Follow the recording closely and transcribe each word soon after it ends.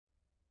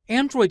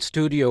Android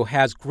Studio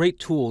has great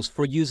tools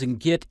for using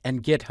Git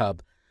and GitHub,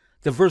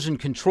 the version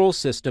control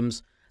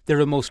systems that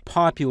are most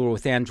popular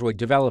with Android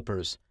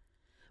developers.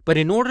 But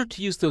in order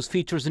to use those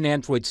features in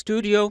Android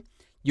Studio,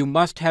 you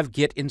must have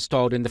Git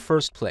installed in the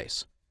first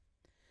place.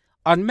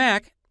 On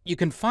Mac, you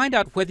can find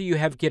out whether you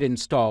have Git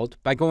installed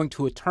by going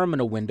to a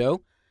terminal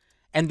window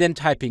and then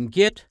typing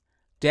git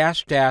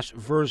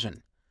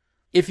 --version.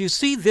 If you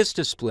see this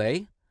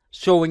display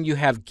showing you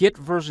have Git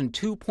version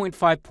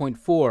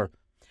 2.5.4,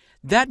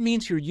 that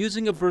means you're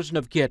using a version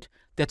of Git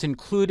that's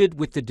included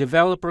with the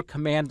developer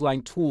command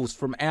line tools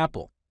from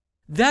Apple.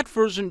 That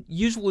version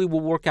usually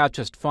will work out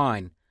just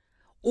fine,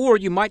 or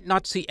you might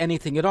not see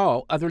anything at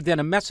all other than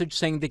a message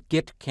saying that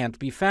Git can't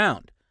be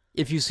found.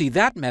 If you see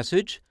that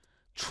message,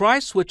 try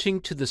switching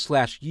to the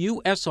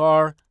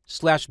 /usr/bin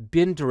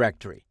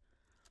directory.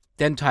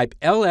 Then type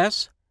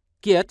ls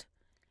git,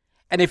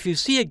 and if you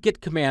see a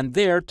git command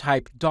there,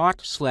 type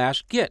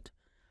 /git.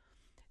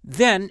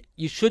 Then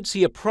you should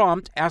see a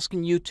prompt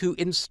asking you to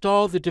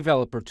install the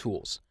developer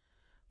tools.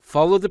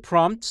 Follow the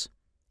prompts,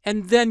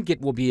 and then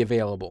Git will be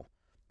available.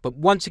 But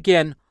once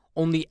again,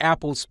 only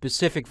Apple's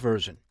specific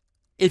version.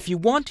 If you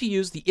want to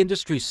use the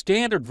industry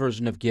standard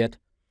version of Git,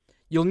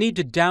 you'll need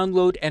to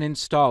download and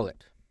install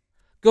it.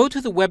 Go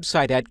to the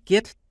website at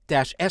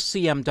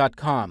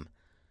git-scm.com.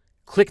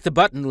 Click the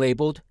button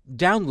labeled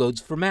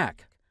Downloads for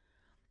Mac,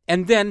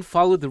 and then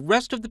follow the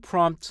rest of the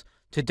prompts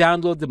to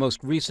download the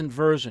most recent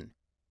version.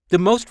 The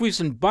most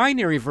recent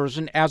binary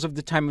version as of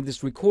the time of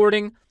this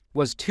recording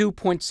was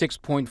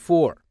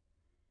 2.6.4.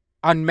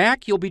 On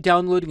Mac, you'll be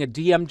downloading a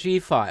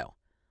DMG file.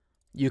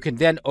 You can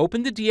then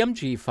open the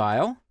DMG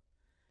file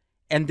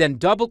and then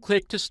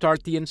double-click to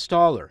start the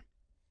installer.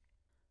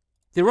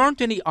 There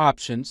aren't any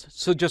options,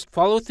 so just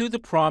follow through the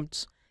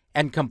prompts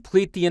and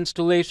complete the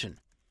installation,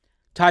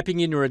 typing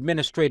in your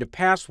administrative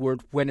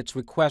password when it's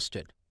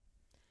requested.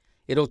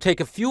 It'll take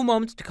a few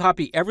moments to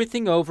copy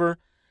everything over,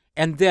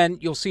 and then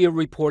you'll see a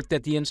report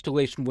that the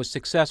installation was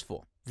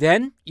successful.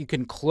 Then you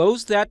can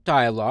close that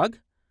dialog,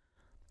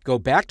 go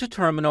back to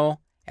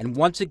terminal, and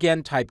once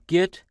again type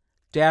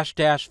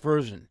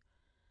git-version.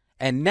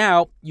 And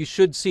now you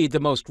should see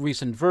the most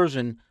recent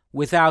version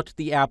without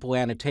the Apple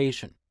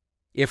annotation.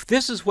 If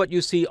this is what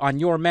you see on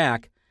your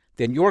Mac,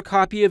 then your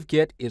copy of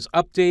Git is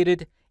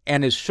updated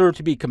and is sure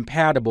to be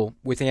compatible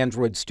with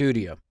Android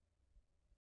Studio.